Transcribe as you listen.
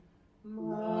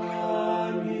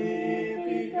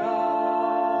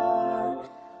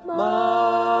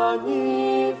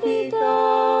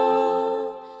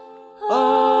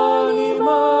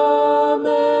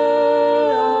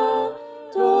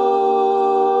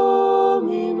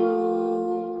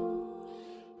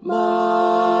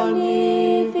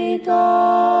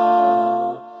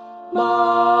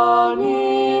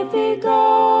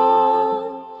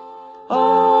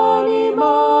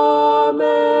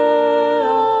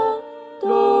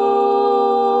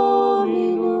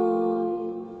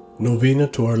Novena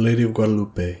to Our Lady of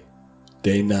Guadalupe,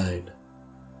 Day 9.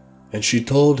 And she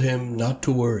told him not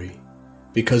to worry,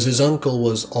 because his uncle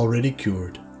was already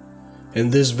cured.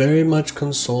 And this very much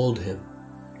consoled him.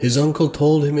 His uncle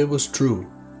told him it was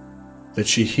true, that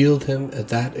she healed him at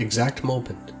that exact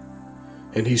moment,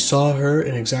 and he saw her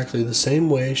in exactly the same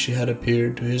way she had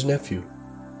appeared to his nephew.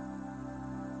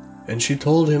 And she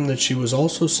told him that she was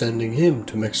also sending him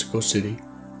to Mexico City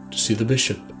to see the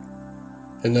bishop,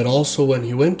 and that also when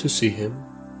he went to see him,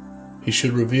 he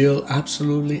should reveal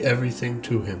absolutely everything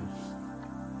to him.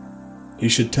 He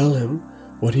should tell him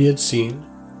what he had seen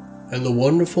and the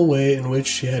wonderful way in which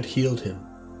she had healed him,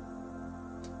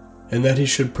 and that he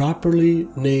should properly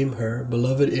name her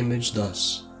beloved image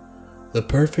thus, the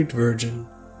perfect Virgin,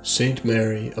 Saint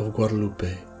Mary of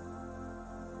Guadalupe.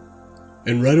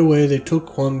 And right away they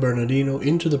took Juan Bernardino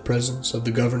into the presence of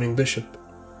the governing bishop,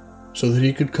 so that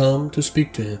he could come to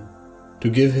speak to him, to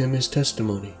give him his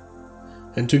testimony.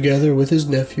 And together with his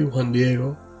nephew Juan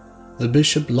Diego, the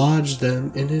bishop lodged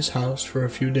them in his house for a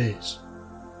few days,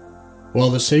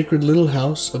 while the sacred little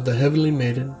house of the Heavenly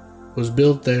Maiden was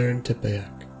built there in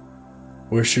Tepeyac,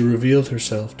 where she revealed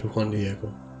herself to Juan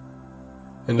Diego.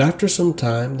 And after some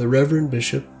time the reverend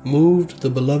bishop moved the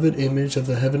beloved image of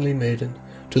the Heavenly Maiden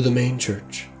to the main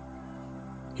church.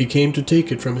 He came to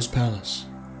take it from his palace,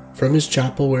 from his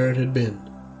chapel where it had been,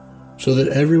 so that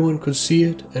everyone could see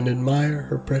it and admire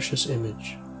her precious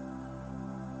image.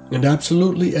 And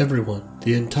absolutely everyone,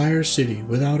 the entire city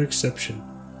without exception,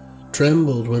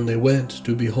 trembled when they went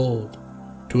to behold,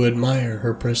 to admire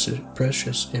her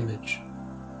precious image.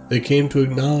 They came to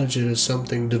acknowledge it as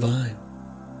something divine.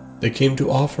 They came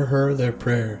to offer her their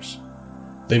prayers.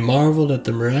 They marveled at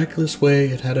the miraculous way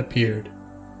it had appeared,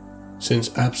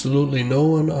 since absolutely no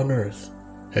one on earth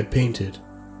had painted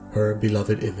her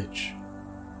beloved image.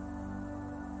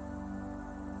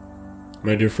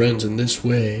 My dear friends, in this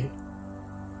way,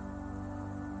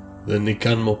 the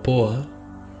Nikan Mopoa,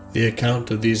 the account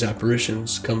of these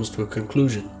apparitions, comes to a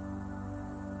conclusion.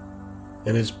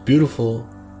 And its beautiful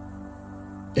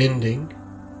ending,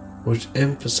 which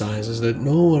emphasizes that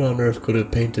no one on earth could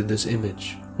have painted this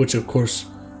image, which of course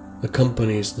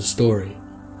accompanies the story.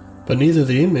 But neither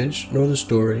the image nor the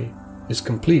story is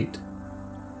complete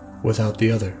without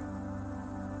the other.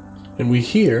 And we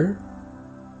hear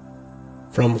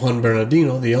from Juan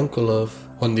Bernardino, the uncle of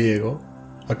Juan Diego,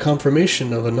 a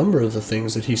confirmation of a number of the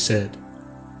things that he said.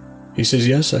 He says,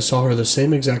 yes, I saw her the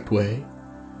same exact way,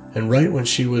 and right when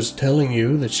she was telling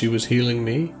you that she was healing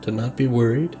me to not be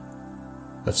worried,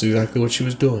 that's exactly what she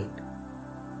was doing.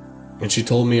 And she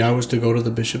told me I was to go to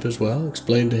the bishop as well,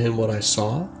 explain to him what I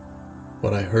saw,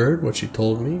 what I heard, what she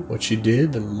told me, what she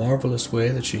did, the marvelous way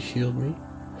that she healed me,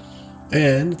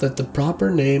 and that the proper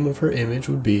name of her image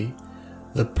would be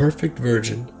the perfect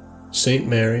Virgin, Saint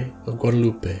Mary of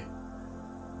Guadalupe,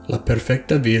 La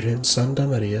Perfecta Virgen Santa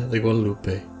María de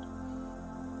Guadalupe.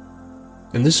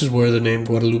 And this is where the name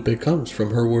Guadalupe comes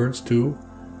from, her words to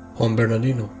Juan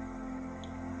Bernardino.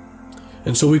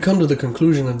 And so we come to the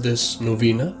conclusion of this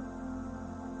novena.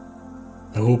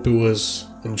 I hope it was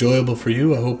enjoyable for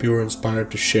you. I hope you were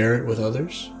inspired to share it with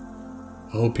others.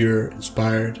 I hope you're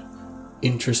inspired,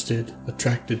 interested,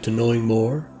 attracted to knowing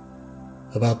more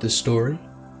about this story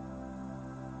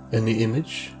and the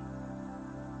image.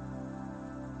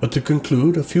 But to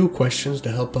conclude, a few questions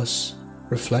to help us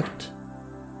reflect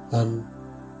on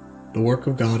the work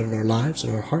of God in our lives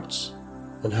and our hearts,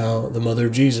 and how the Mother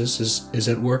of Jesus is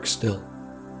at work still.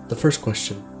 The first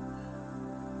question: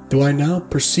 do I now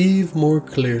perceive more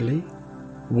clearly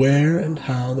where and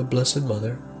how the Blessed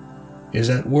Mother is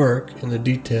at work in the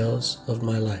details of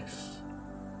my life?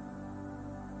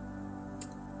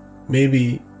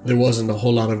 Maybe there wasn't a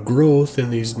whole lot of growth in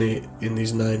these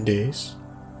 9 days,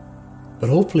 but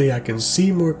hopefully I can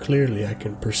see more clearly, I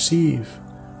can perceive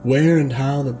where and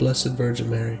how the Blessed Virgin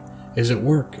Mary is at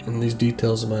work in these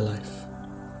details of my life,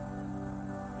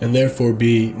 and therefore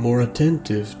be more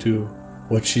attentive to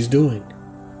what she's doing,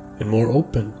 and more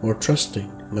open, more trusting.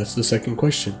 And that's the second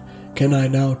question. Can I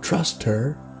now trust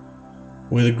her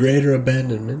with a greater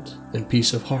abandonment and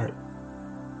peace of heart?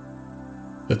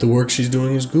 That the work she's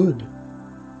doing is good,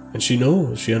 and she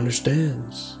knows, she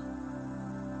understands.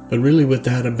 But really with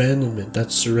that abandonment,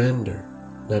 that surrender,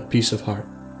 that peace of heart.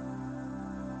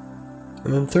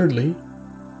 And then thirdly,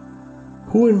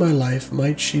 who in my life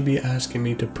might she be asking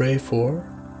me to pray for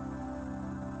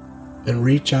and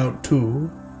reach out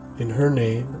to in her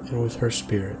name and with her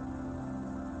spirit?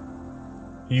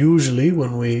 Usually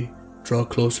when we draw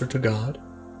closer to God,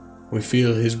 we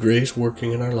feel His grace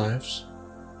working in our lives.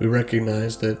 We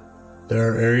recognize that there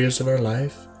are areas in our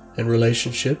life and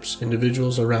relationships,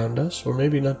 individuals around us, or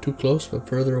maybe not too close but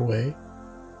further away,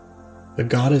 that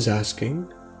God is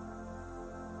asking,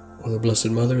 or the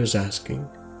Blessed Mother is asking,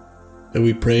 that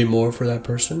we pray more for that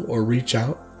person, or reach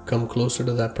out, come closer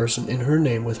to that person in her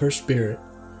name with her spirit,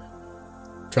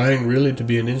 trying really to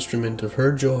be an instrument of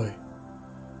her joy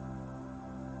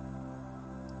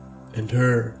and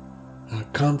her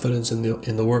confidence in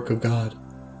the work of God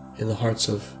in the hearts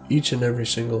of each and every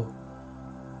single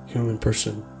human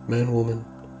person, man, woman,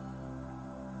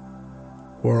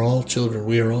 who are all children.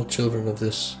 We are all children of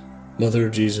this Mother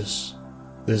of Jesus,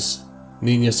 this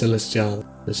Niña Celestial,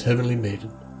 this heavenly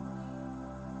maiden.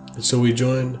 And so we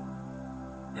join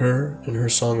her in her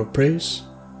song of praise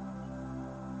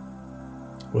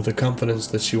with the confidence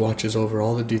that she watches over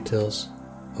all the details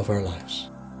of our lives.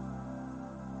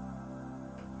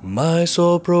 My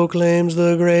soul proclaims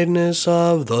the greatness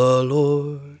of the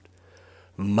Lord.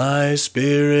 My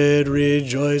spirit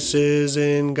rejoices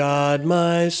in God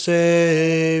my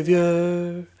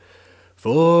Savior,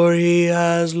 for he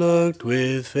has looked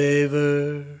with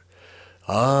favor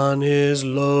on his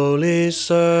lowly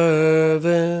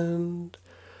servant.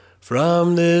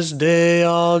 From this day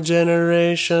all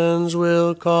generations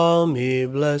will call me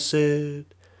blessed.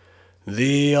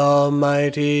 The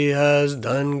Almighty has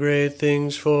done great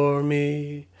things for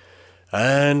me,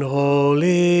 and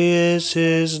holy is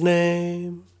his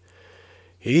name.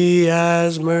 He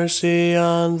has mercy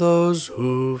on those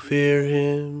who fear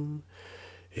him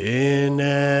in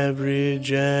every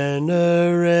generation.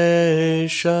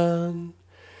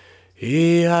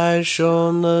 He has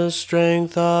shown the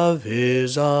strength of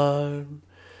his arm.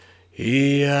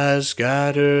 He has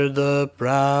scattered the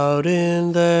proud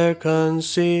in their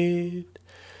conceit.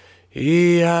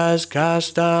 He has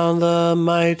cast down the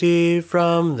mighty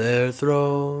from their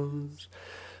thrones,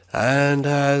 and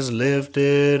has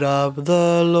lifted up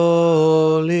the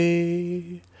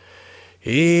lowly.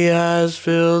 He has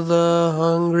filled the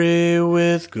hungry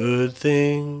with good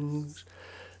things,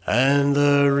 and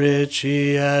the rich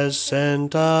he has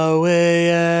sent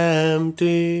away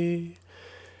empty.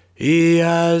 He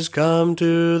has come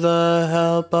to the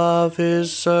help of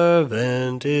his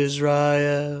servant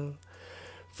Israel,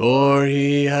 for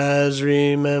he has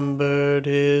remembered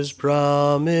his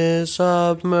promise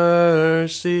of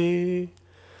mercy,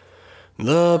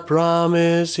 the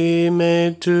promise he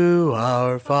made to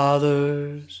our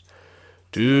fathers,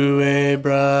 to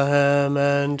Abraham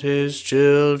and his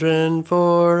children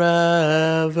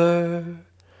forever.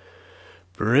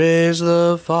 Praise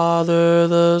the Father,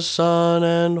 the Son,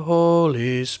 and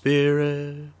Holy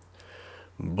Spirit,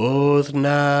 both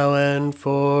now and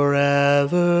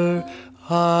forever.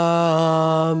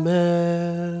 Amen.